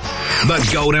the The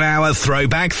Golden Hour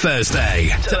Throwback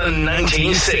Thursday to the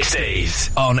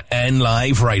 1960s on N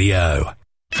Live Radio.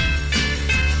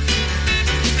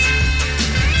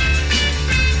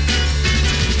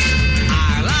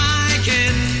 I like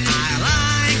it, I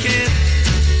like it.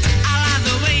 I like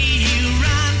the way you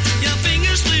run your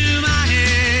fingers through my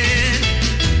hair.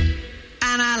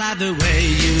 And I like the way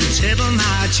you tickle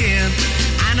my chin.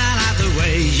 And I like the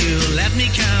way you let me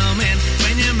come in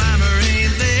when your mama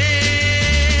ain't there.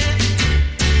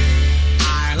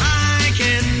 I like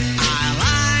it, I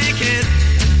like it.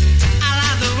 I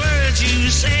like the words you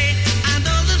say and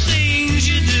all the things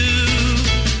you do.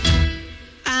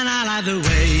 And I like the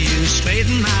way you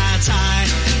straighten my tie.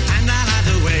 And I like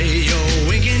the way you're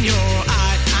winking your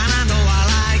eye. And I know I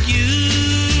like you.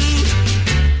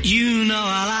 You know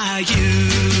I like you.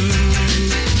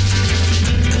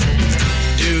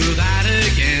 Do that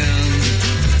again.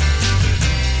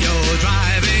 You're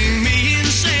driving me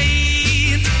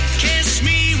insane. Kiss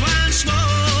me once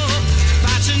more.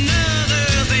 That's another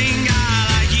thing I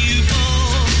like you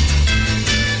for.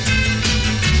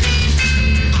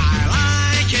 I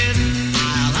like it,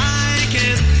 I like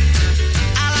it.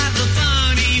 I like the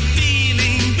funny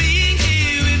feeling being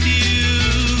here with you.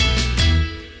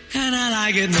 And I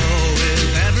like it more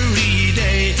with every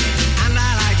day. And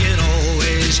I like it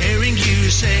always hearing you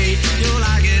say you're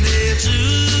liking it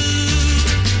too.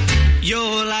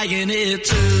 You're liking it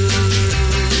too.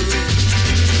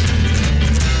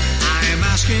 I'm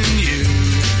asking you,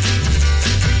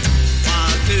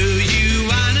 what do you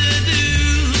wanna do?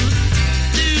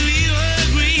 Do you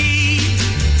agree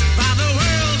that the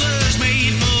world was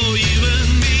made for you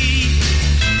and me?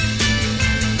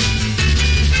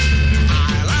 I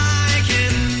like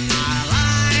it, I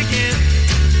like it.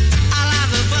 I like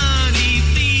the funny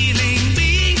feeling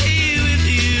being here with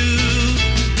you.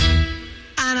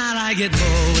 And I like it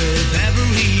more with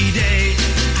every day.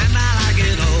 And I like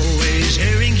it always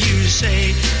hearing you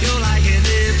say you're liking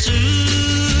it too.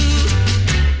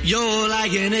 You're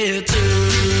liking it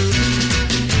too.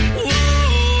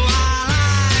 Whoa, I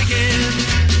like it.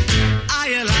 Are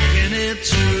you liking it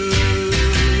too?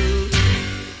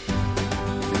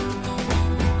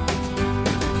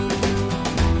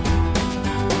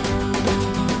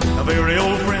 A very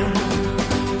old friend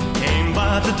came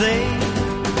by today,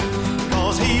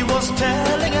 'cause he was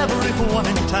telling everyone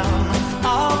in town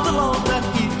of the love that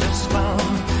he just found.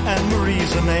 And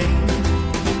Marie's the name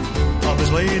of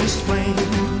his latest flame.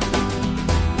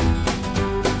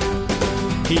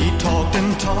 He talked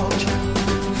and talked,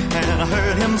 and I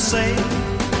heard him say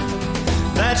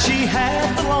that she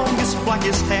had the longest,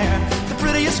 blackest hair, the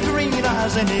prettiest green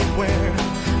eyes anywhere.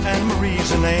 And Marie's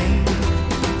the name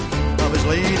of his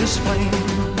latest flame.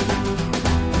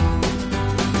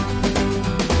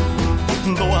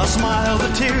 Though I smiled,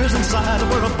 the tears inside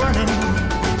were burning.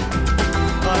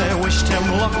 I wished him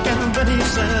luck, and then he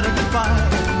said goodbye.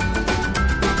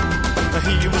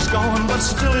 He was gone, but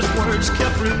still his words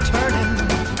kept returning.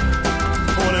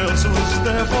 What else was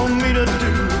there for me to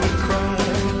do but cry?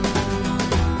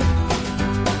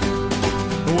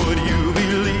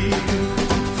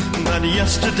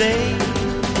 yesterday,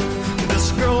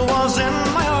 this girl was in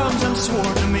my arms and swore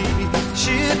to me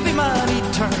she'd be mine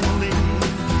eternally.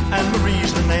 And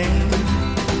Marie's the name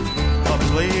of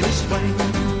his latest flame.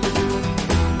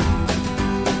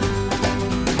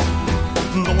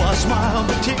 Though I smiled,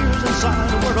 the tears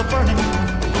inside were a burning.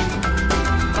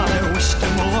 I wished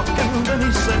him luck and then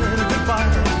he said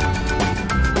goodbye.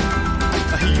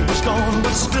 He was gone,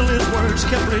 but still his words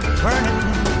kept returning.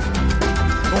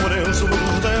 What else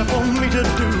was there for me to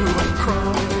do but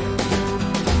cry?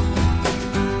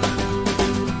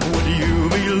 Would you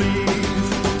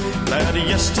believe that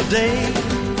yesterday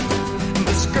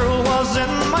this girl was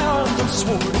in my arms and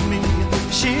swore to me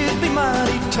she'd be mine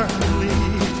eternally?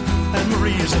 And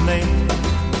Marie's the name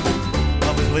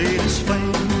of his latest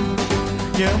fame.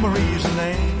 Yeah, Marie's the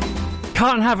name.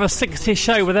 Can't have a 60s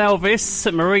show with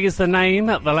Elvis. Marie's the name,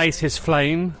 the latest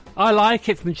flame. I like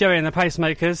it from Jerry and the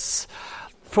Pacemakers,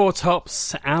 Four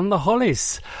Tops and the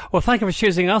Hollies. Well, thank you for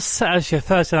choosing us as your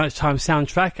Thursday lunchtime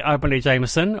soundtrack. I'm Lee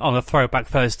Jameson on the Throwback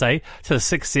Thursday to the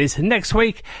 60s. Next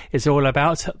week is all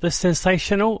about the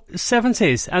sensational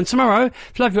 70s. And tomorrow,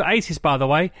 if you love your 80s, by the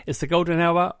way, it's the Golden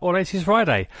Hour or 80s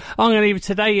Friday. I'm going to leave it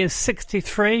today in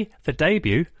 63, the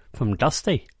debut from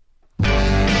Dusty.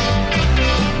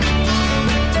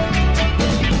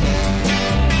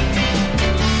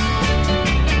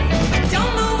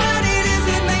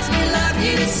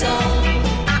 So I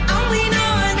only know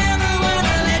I never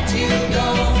wanna let you go,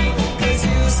 'cause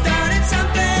you started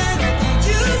something, don't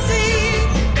you see,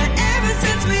 that ever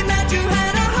since we met you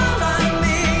had a hold on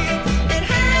me. It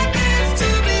happens to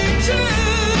be true.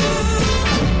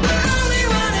 I only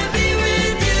wanna be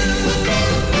with you.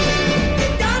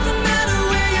 It doesn't matter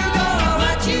where you go or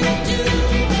what you do.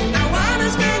 I wanna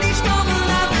spend each moment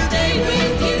of the day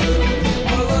with you.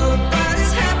 Although what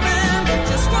has happened,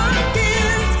 just one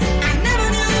kiss. I never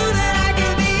knew that I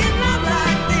could be in love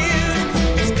like this.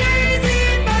 It's crazy,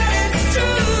 but it's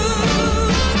true.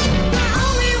 I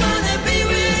only wanna be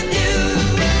with you.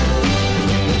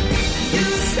 You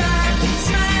start to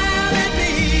smile at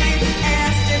me,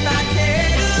 asked if I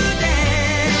cared to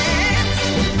dance.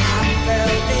 I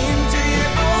fell into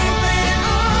your open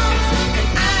arms, and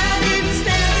I didn't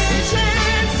stand a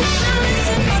chance. Now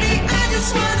listen, honey, I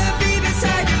just wanna be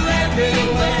beside you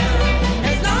everywhere.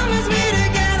 As long as we're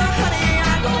together, honey,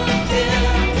 I don't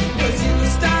care. 'Cause you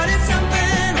started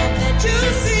something, oh, can't you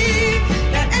see,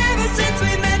 that ever since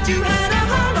we met you had a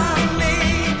hold on me.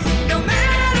 No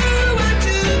matter what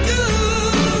you do,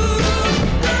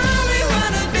 I only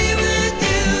wanna be with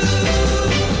you.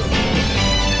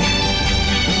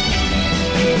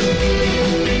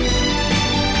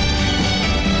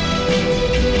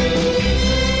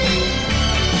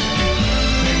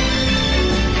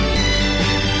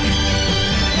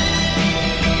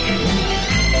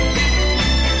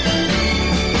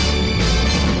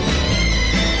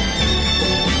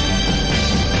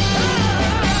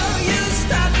 You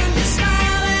stopped and you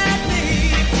smiled at me,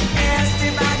 asked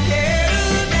if I cared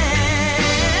to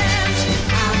dance.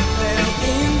 I fell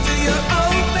into your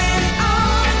open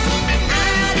arms, and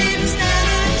I didn't stand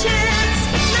a chance.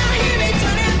 Now hear me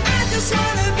tell you, I just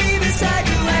wanna be beside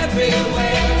you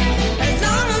everywhere. As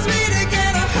long as we're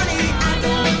together, honey, I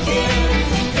don't care.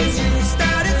 'Cause you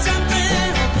started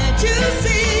something, oh, can't you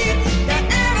see, that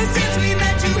ever since we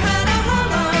met you had a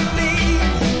hold on me.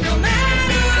 No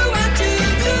matter what you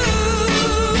do,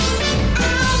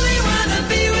 I only wanna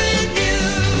be with you.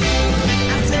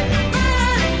 I said no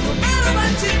matter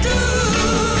what you do,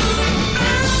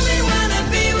 I only wanna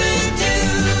be with you.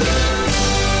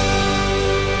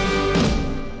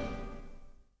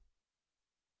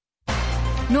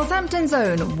 Northampton's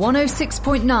own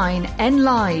 106.9 N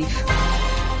Live.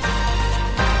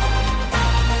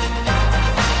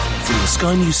 From the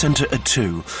Sky News Centre at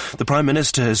 2, the Prime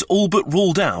Minister has all but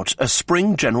ruled out a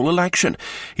spring general election.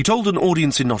 He told an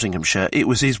audience in Nottinghamshire it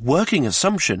was his working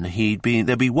assumption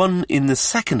there'd be one in the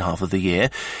second half of the year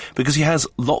because he has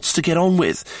lots to get on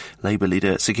with. Labour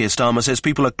leader Sir Keir Starmer says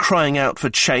people are crying out for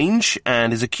change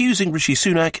and is accusing Rishi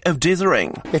Sunak of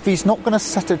dithering. If he's not going to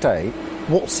set a date,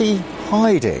 what's he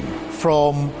hiding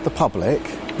from the public?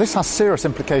 This has serious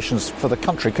implications for the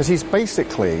country because he's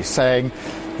basically saying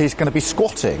he's going to be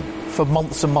squatting for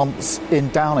months and months in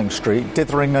Downing Street,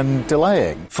 dithering and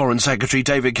delaying. Foreign Secretary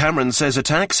David Cameron says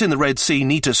attacks in the Red Sea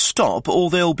need to stop or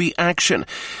there'll be action.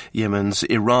 Yemen's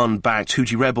Iran-backed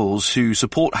Houthi rebels who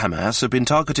support Hamas have been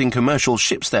targeting commercial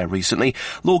ships there recently.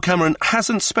 Lord Cameron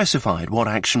hasn't specified what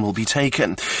action will be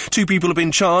taken. 2 people have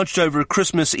been charged over a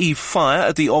Christmas Eve fire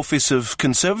at the office of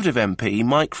Conservative MP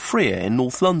Mike Freer in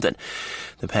North London.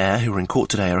 The pair, who are in court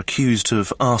today, are accused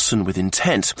of arson with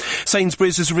intent.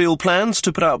 Sainsbury's has revealed plans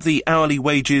to put up the the hourly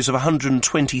wages of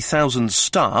 120,000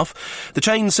 staff. The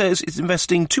chain says it's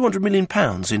investing £200 million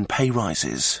in pay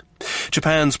rises.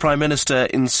 Japan's Prime Minister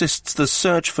insists the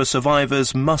search for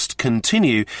survivors must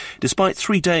continue, despite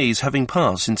 3 days having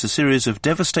passed since a series of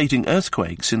devastating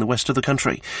earthquakes in the west of the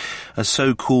country. A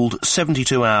so-called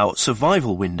 72-hour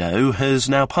survival window has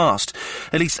now passed.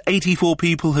 At least 84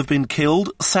 people have been killed.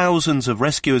 Thousands of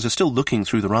rescuers are still looking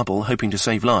through the rubble, hoping to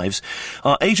save lives.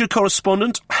 Our Asia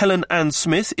correspondent, Helen Ann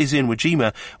Smith, is in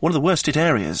Wajima, one of the worst-hit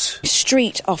areas.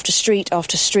 Street after street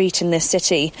after street in this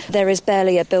city. There is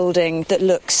barely a building that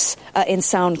looks in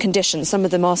sound condition. Some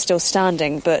of them are still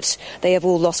standing, but they have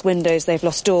all lost windows, they've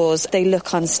lost doors, they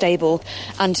look unstable,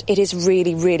 and it is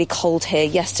really, really cold here.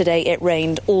 Yesterday it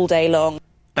rained all day long.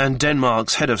 And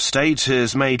Denmark's head of state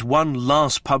has made one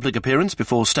last public appearance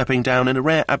before stepping down in a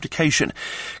rare abdication.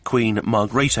 Queen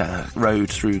Margrethe rode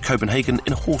through Copenhagen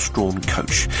in a horse-drawn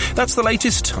coach. That's the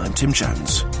latest. I'm Tim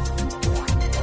Jones.